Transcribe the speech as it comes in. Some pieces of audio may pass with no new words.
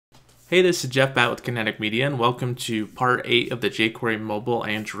Hey, this is Jeff Batt with Kinetic Media, and welcome to part 8 of the jQuery mobile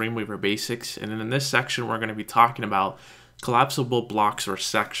and DreamWeaver basics. And in this section, we're going to be talking about collapsible blocks or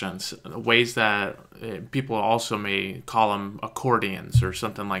sections, ways that people also may call them accordions or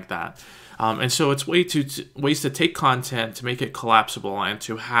something like that. And so it's ways to take content to make it collapsible and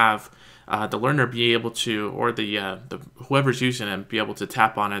to have the learner be able to, or the whoever's using it, be able to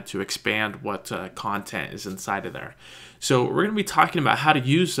tap on it to expand what content is inside of there. So we're going to be talking about how to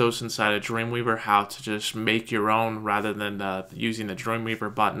use those inside of DreamWeaver, how to just make your own rather than using the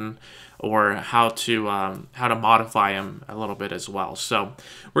DreamWeaver button, or how to modify them a little bit as well. So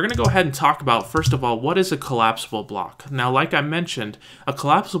we're going to go ahead and talk about, first of all, what is a collapsible block. Now, like I mentioned, a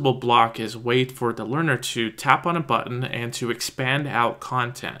collapsible block is a way for the learner to tap on a button and to expand out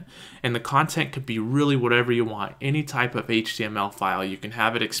content. And the content could be really whatever you want, any type of HTML file. You can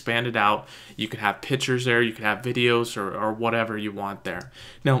have it expanded out, you can have pictures there, you can have videos or whatever you want there.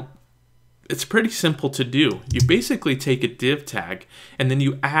 Now, it's pretty simple to do. You basically take a div tag and then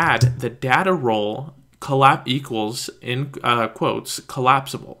you add the data role equals, in quotes,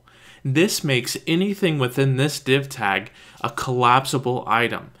 collapsible. This makes anything within this div tag a collapsible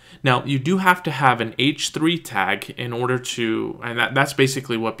item. Now, you do have to have an H3 tag in order to, and that's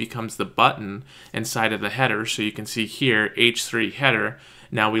basically what becomes the button inside of the header. So you can see here, H3 header.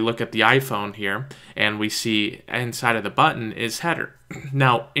 Now we look at the iPhone here, and we see inside of the button is header.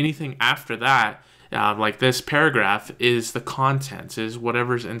 Now, anything after that, like this paragraph, is the content, is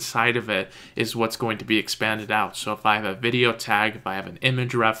whatever's inside of it is what's going to be expanded out. So if I have a video tag, if I have an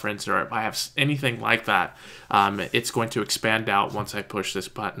image reference, or if I have anything like that, it's going to expand out once I push this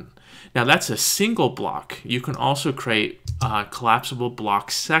button. Now that's a single block. You can also create collapsible block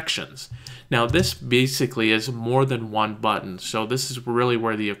sections. Now this basically is more than one button, so this is really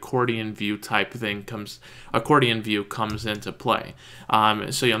where the accordion view type thing comes into play.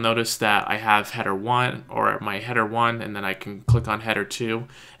 So you'll notice that I have header 1 or my header 1, and then I can click on header 2,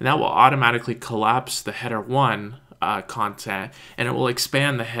 and that will automatically collapse the header 1 content, and it will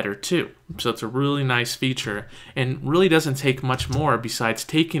expand the header 2. So it's a really nice feature, and really doesn't take much more besides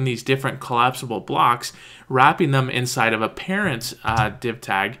taking these different collapsible blocks, wrapping them inside of a parent div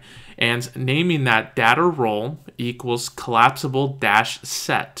tag, and naming that data role equals collapsible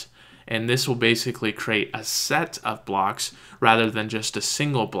 -set. And this will basically create a set of blocks rather than just a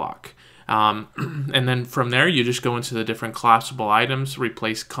single block. And then from there, you just go into the different collapsible items,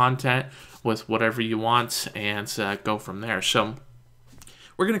 replace content with whatever you want, and go from there. So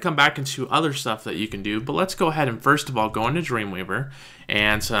we're going to come back into other stuff that you can do, but let's go ahead and first of all go into DreamWeaver,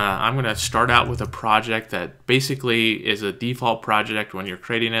 and I'm going to start out with a project that basically is a default project when you're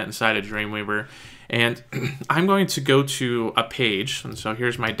creating it inside of DreamWeaver. And I'm going to go to a page, and so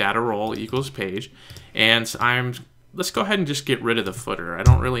here's my data role equals page, and let's go ahead and just get rid of the footer. I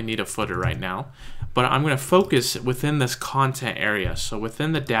don't really need a footer right now, but I'm going to focus within this content area. So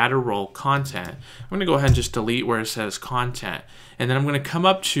within the data role content, I'm going to go ahead and just delete where it says content. And then I'm going to come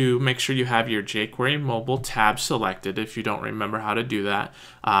up to make sure you have your jQuery mobile tab selected. If you don't remember how to do that,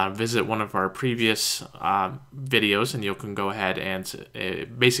 visit one of our previous videos and you can go ahead, and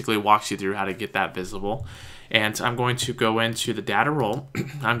it basically walks you through how to get that visible. And I'm going to go into the data role.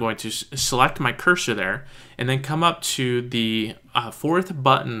 I'm going to select my cursor there and then come up to the fourth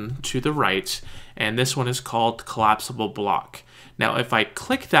button to the right, and this one is called collapsible block. Now if I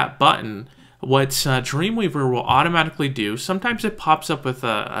click that button, what DreamWeaver will automatically do, sometimes it pops up with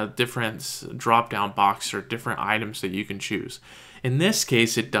a different drop-down box or different items that you can choose. In this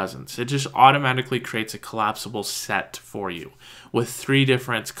case, it doesn't. It just automatically creates a collapsible set for you with 3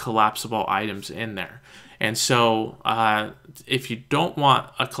 different collapsible items in there. And so if you don't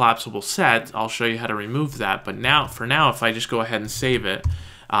want a collapsible set, I'll show you how to remove that. But now, for now, if I just go ahead and save it,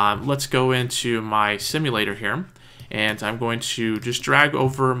 let's go into my simulator here. And I'm going to just drag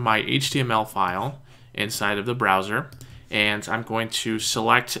over my HTML file inside of the browser. And I'm going to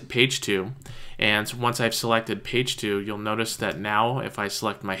select page 2. And once I've selected page 2, you'll notice that now if I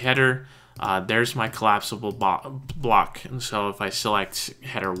select my header, there's my collapsible block. And so if I select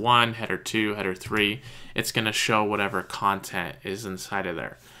header 1, header 2, header 3, it's going to show whatever content is inside of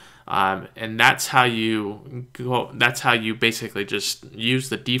there. And that's how you basically just use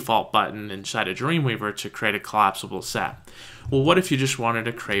the default button inside of DreamWeaver to create a collapsible set. Well, what if you just wanted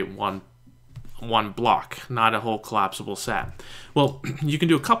to create one block, not a whole collapsible set? Well, you can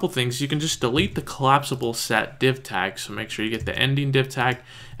do a couple things. You can just delete the collapsible set div tag, so make sure you get the ending div tag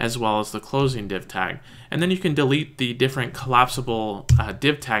as well as the closing div tag, and then you can delete the different collapsible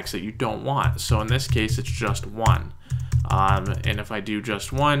div tags that you don't want. So in this case, it's just one. And if I do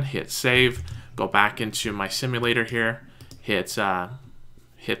just one, hit save, go back into my simulator here, hit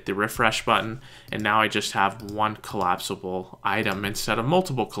hit the refresh button, and now I just have one collapsible item instead of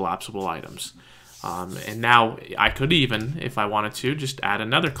multiple collapsible items. And now I could even, if I wanted to, just add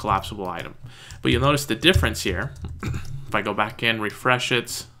another collapsible item. But you'll notice the difference here, if I go back in, refresh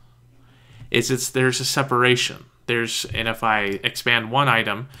it, there's a separation. And if I expand one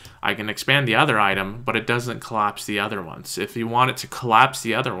item, I can expand the other item, but it doesn't collapse the other ones. If you want it to collapse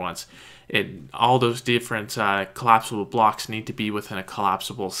the other ones, all those different collapsible blocks need to be within a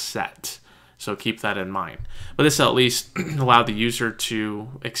collapsible set. So keep that in mind. But this will at least allow the user to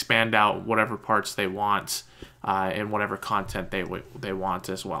expand out whatever parts they want and whatever content they want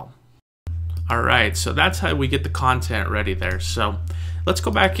as well. All right, so that's how we get the content ready there. So let's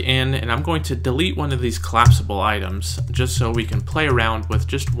go back in, and I'm going to delete one of these collapsible items just so we can play around with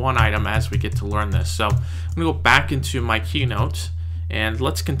just one item as we get to learn this. So I'm going to go back into my keynote, and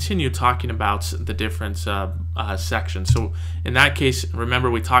let's continue talking about the different sections. So in that case, remember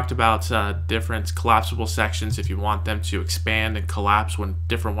we talked about different collapsible sections. If you want them to expand and collapse when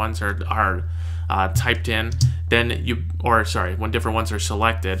different ones are typed in, then when different ones are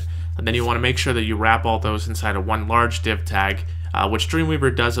selected, and then you want to make sure that you wrap all those inside of one large div tag, which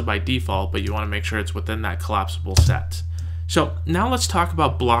DreamWeaver does it by default, but you want to make sure it's within that collapsible set. So now let's talk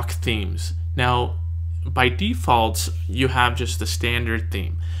about block themes. Now, by default, you have just the standard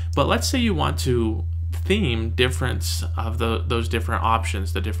theme, but let's say you want to theme different of those different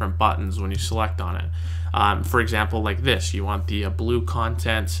options, the different buttons when you select on it. For example, like this, you want the blue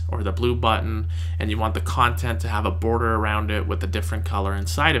content or the blue button, and you want the content to have a border around it with a different color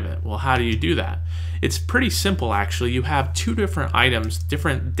inside of it. Well, how do you do that? It's pretty simple actually. You have two different items,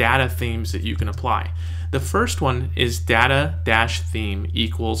 different data themes that you can apply. The first one is data-theme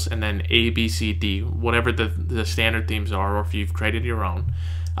equals and then ABCD, whatever the standard themes are, or if you've created your own.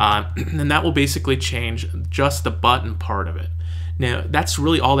 And that will basically change just the button part of it. Now, that's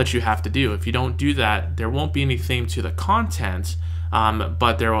really all that you have to do. If you don't do that, there won't be any theme to the content,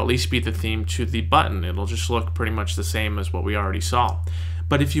 but there will at least be the theme to the button. It'll just look pretty much the same as what we already saw.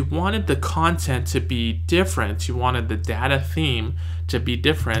 But if you wanted the content to be different, you wanted the data theme to be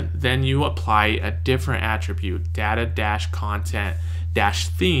different, then you apply a different attribute,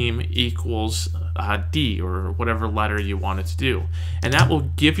 data-content-theme equals D, or whatever letter you want it to do. And that will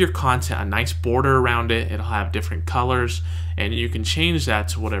give your content a nice border around it. It'll have different colors, and you can change that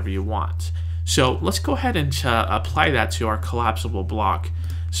to whatever you want. So let's go ahead and apply that to our collapsible block.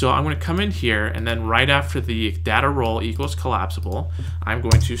 So I'm going to come in here, and then right after the data role equals collapsible, I'm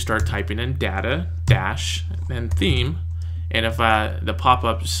going to start typing in data dash and theme. And if the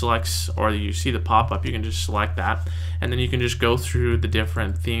pop-up selects, or you see the pop-up, you can just select that, and then you can just go through the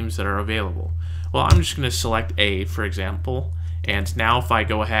different themes that are available. Well, I'm just going to select A, for example, and now if I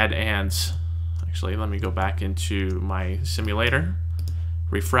go ahead and, actually let me go back into my simulator,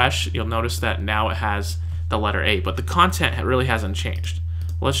 refresh, you'll notice that now it has the letter A, but the content really hasn't changed.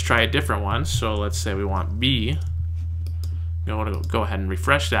 Let's try a different one. So let's say we want B. Go ahead and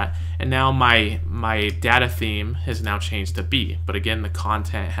refresh that, and now my data theme has now changed to B, but again the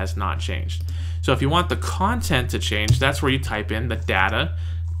content has not changed. So if you want the content to change, that's where you type in the data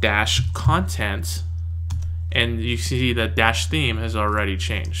dash content, and you see the dash theme has already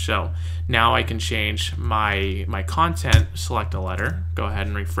changed. So now I can change my content, select a letter, go ahead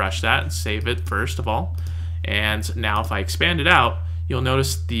and refresh that and save it first of all, and now if I expand it out, you'll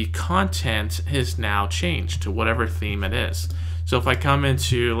notice the content has now changed to whatever theme it is. So if I come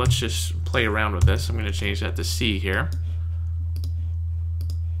into, let's just play around with this, I'm going to change that to C here.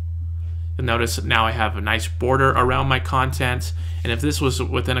 You'll notice that now I have a nice border around my content, and if this was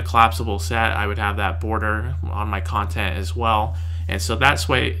within a collapsible set, I would have that border on my content as well. And so that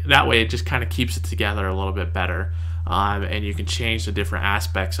way it just kind of keeps it together a little bit better. And you can change the different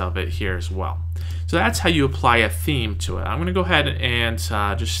aspects of it here as well. So that's how you apply a theme to it. I'm going to go ahead and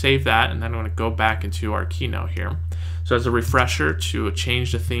just save that, and then I'm going to go back into our keynote here. So as a refresher, to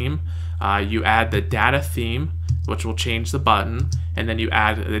change the theme, you add the data theme, which will change the button, and then you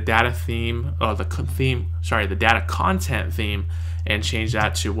add the data theme, the data content theme, and change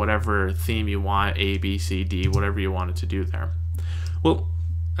that to whatever theme you want, A, B, C, D, whatever you want it to do there. Well,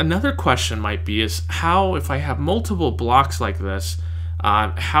 another question might be is how, if I have multiple blocks like this,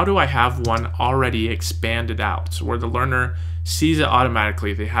 how do I have one already expanded out where the learner sees it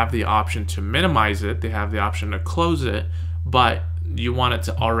automatically? They have the option to minimize it, they have the option to close it, but you want it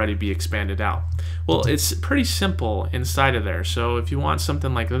to already be expanded out. Well, it's pretty simple inside of there. So if you want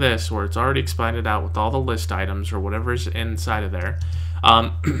something like this where it's already expanded out with all the list items or whatever's inside of there,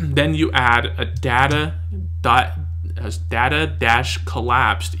 then you add a data dash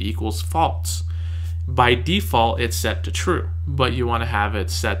collapsed equals false. By default, it's set to true, but you want to have it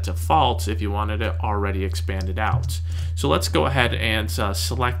set to false if you wanted it already expanded out. So let's go ahead and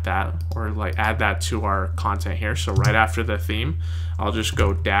select that, or like add that to our content here. So right after the theme, I'll just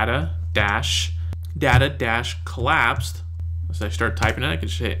go data dash collapsed. As I start typing it, I can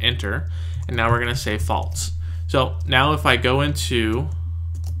just hit enter, and now we're going to say false. So now if I go into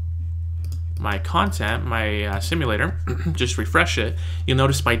my content, my simulator, just refresh it, you'll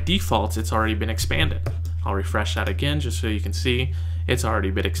notice by default it's already been expanded. I'll refresh that again just so you can see it's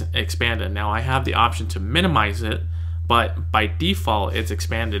already been expanded. Now I have the option to minimize it, but by default it's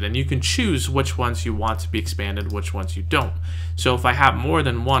expanded, and you can choose which ones you want to be expanded, which ones you don't. So if I have more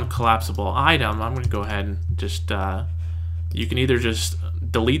than one collapsible item, I'm going to go ahead and just, you can either just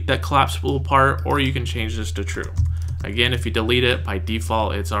delete that collapsible part, or you can change this to true. Again, if you delete it, by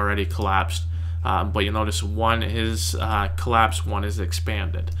default it's already collapsed. But you'll notice one is collapsed, one is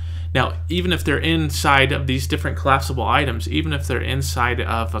expanded. Now, even if they're inside of these different collapsible items, even if they're inside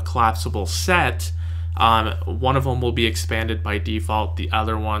of a collapsible set, one of them will be expanded by default, the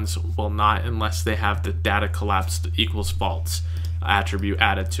other ones will not unless they have the data collapsed equals false attribute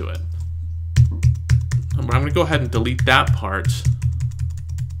added to it. I'm going to go ahead and delete that part.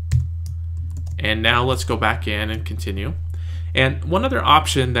 And now let's go back in and continue. And one other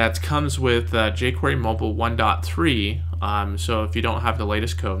option that comes with jQuery Mobile 1.3, so if you don't have the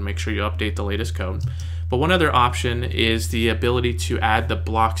latest code, make sure you update the latest code. But one other option is the ability to add the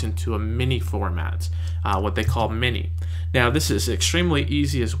blocks into a mini format, what they call mini. Now this is extremely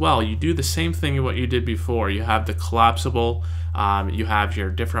easy as well. You do the same thing what you did before. You have the collapsible, you have your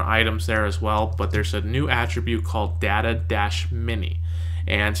different items there as well, but there's a new attribute called data-mini.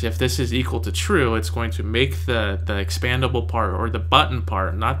 And if this is equal to true, it's going to make the expandable part, or the button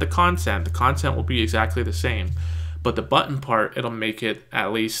part, not the content. The content will be exactly the same, but the button part, it'll make it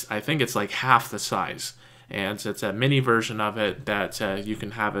at least, I think it's like half the size. And it's a mini version of it that you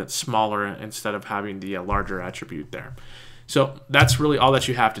can have it smaller instead of having the larger attribute there. So that's really all that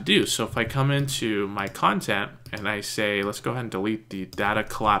you have to do. So if I come into my content and I say, let's go ahead and delete the data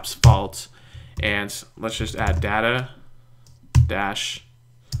collapse false, and let's just add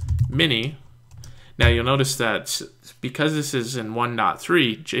data-mini. Now you'll notice that because this is in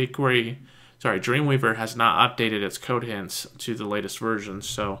 1.3, Dreamweaver has not updated its code hints to the latest version,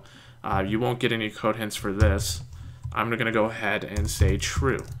 so you won't get any code hints for this. I'm going to go ahead and say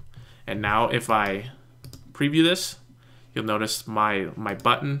true. And now if I preview this, you'll notice my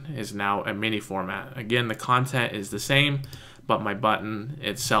button is now a mini format. Again, the content is the same, but my button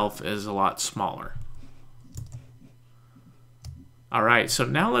itself is a lot smaller. Alright, so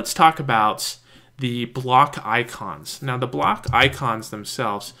now let's talk about the block icons. Now the block icons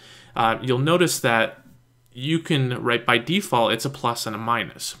themselves, you'll notice that you can, right, by default it's a plus and a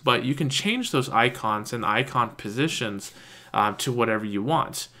minus, but you can change those icons and icon positions to whatever you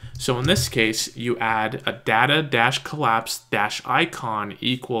want. So in this case, you add a data-collapse-icon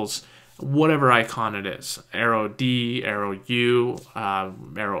equals whatever icon it is, arrow D, arrow U,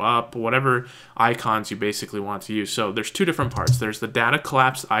 arrow up, whatever icons you basically want to use. So there's two different parts. There's the data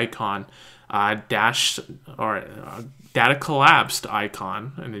collapsed icon, data collapsed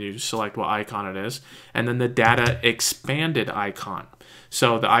icon, and then you select what icon it is, and then the data expanded icon.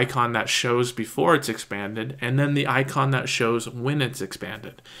 So the icon that shows before it's expanded, and then the icon that shows when it's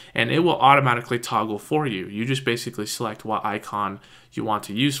expanded. And it will automatically toggle for you. You just basically select what icon you want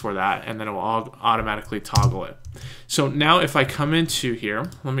to use for that, and then it will automatically toggle it. So now if I come into here,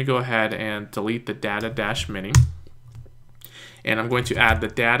 let me go ahead and delete the data-mini, and I'm going to add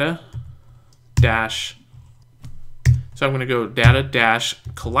the so I'm going to go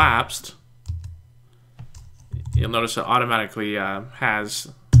data-collapsed. You'll notice it automatically adds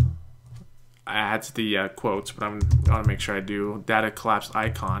the quotes, but I want to make sure I do data collapsed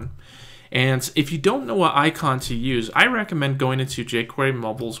icon. And if you don't know what icon to use, I recommend going into jQuery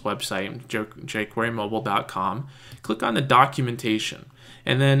Mobile's website, jQueryMobile.com, click on the documentation,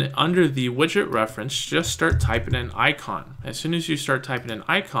 and then under the widget reference, just start typing in icon. As soon as you start typing in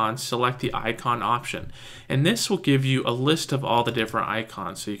icon, select the icon option. And this will give you a list of all the different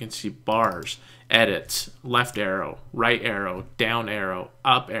icons. So you can see bars, edits, left arrow, right arrow, down arrow,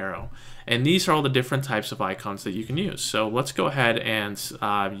 up arrow. And these are all the different types of icons that you can use. So let's go ahead and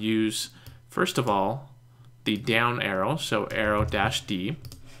use, first of all, the down arrow, so arrow-D.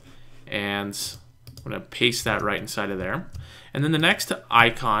 And I'm going to paste that right inside of there. And then the next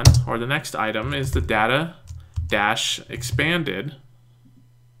icon, or the next item, is the data-expanded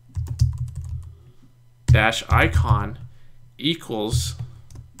icon equals,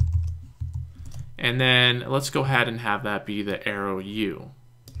 and then let's go ahead and have that be the arrow U.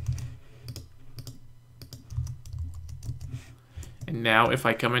 And now if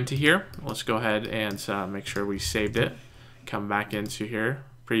I come into here, let's go ahead and make sure we saved it. Come back into here,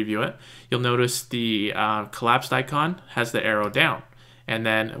 preview it. You'll notice the collapsed icon has the arrow down. And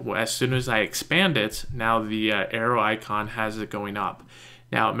then as soon as I expand it, now the arrow icon has it going up.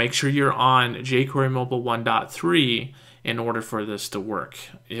 Now make sure you're on jQuery Mobile 1.3 in order for this to work.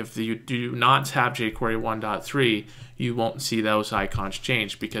 If you do not have jQuery 1.3, you won't see those icons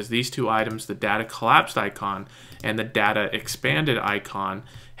change, because these two items, the data collapsed icon and the data expanded icon,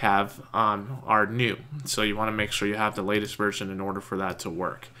 are new. So you want to make sure you have the latest version in order for that to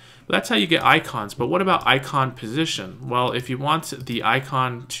work. That's how you get icons. But what about icon position? Well, if you want the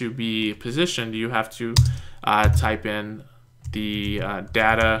icon to be positioned, you have to type in the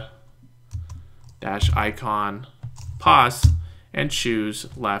data-icon pos and choose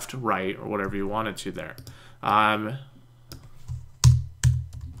left, right, or whatever you wanted to there.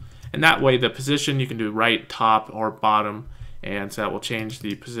 And that way the position you can do right, top, or bottom, and so that will change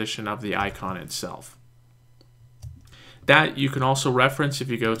the position of the icon itself. That you can also reference if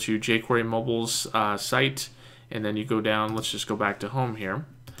you go to jQuery Mobile's site, and then you go down. Let's just go back to home here.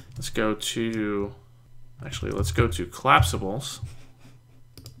 Let's go to collapsibles.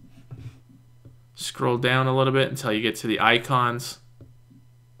 Scroll down a little bit until you get to the icons.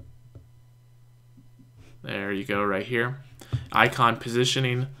 There you go, right here. Icon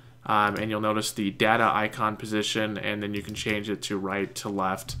positioning, and you'll notice the data icon position, and then you can change it to right, to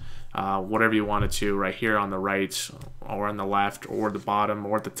left, whatever you want it to, right here on the right, or on the left, or the bottom,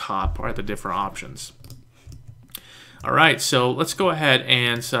 or the top, or the different options. All right, so let's go ahead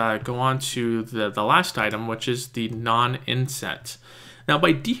and go on to the last item, which is the non-inset. Now,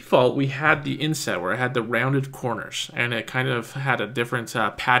 by default, we had the inset where it had the rounded corners, and it kind of had a different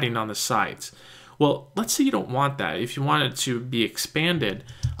padding on the sides. Well, let's say you don't want that. If you want it to be expanded,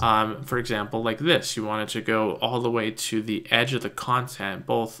 for example, like this, you want it to go all the way to the edge of the content,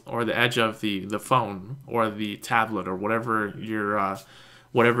 or the edge of the phone or the tablet, or whatever your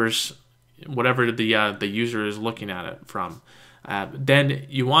whatever the user is looking at it from. Then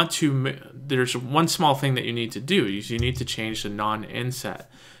you want to, there's one small thing that you need to do, is you need to change the non-inset.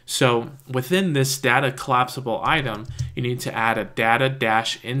 So within this data collapsible item, you need to add a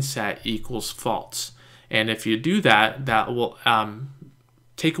data-inset equals false. And if you do that, that will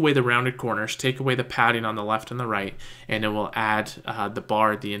take away the rounded corners, take away the padding on the left and the right, and it will add the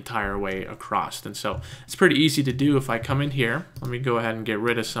bar the entire way across. And so it's pretty easy to do. If I come in here, let me go ahead and get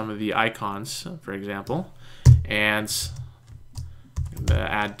rid of some of the icons, for example, and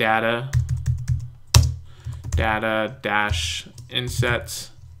add data-inset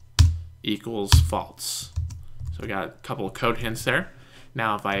equals false. So we got a couple of code hints there.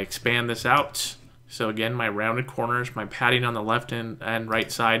 Now if I expand this out, so again, my rounded corners, my padding on the left and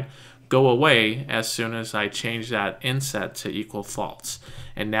right side go away as soon as I change that inset to equal false.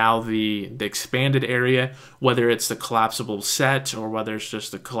 And now the expanded area, whether it's the collapsible set or whether it's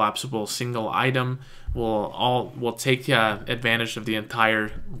just the collapsible single item, will take advantage of the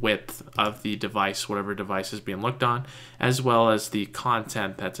entire width of the device, whatever device is being looked on, as well as the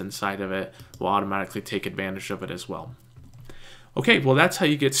content that's inside of it will automatically take advantage of it as well. Okay, well that's how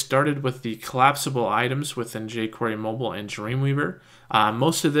you get started with the collapsible items within jQuery Mobile and Dreamweaver.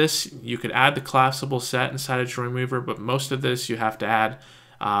 Most of this, you could add the collapsible set inside of Dreamweaver, but most of this you have to add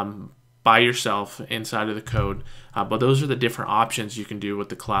by yourself inside of the code. But those are the different options you can do with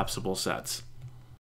the collapsible sets.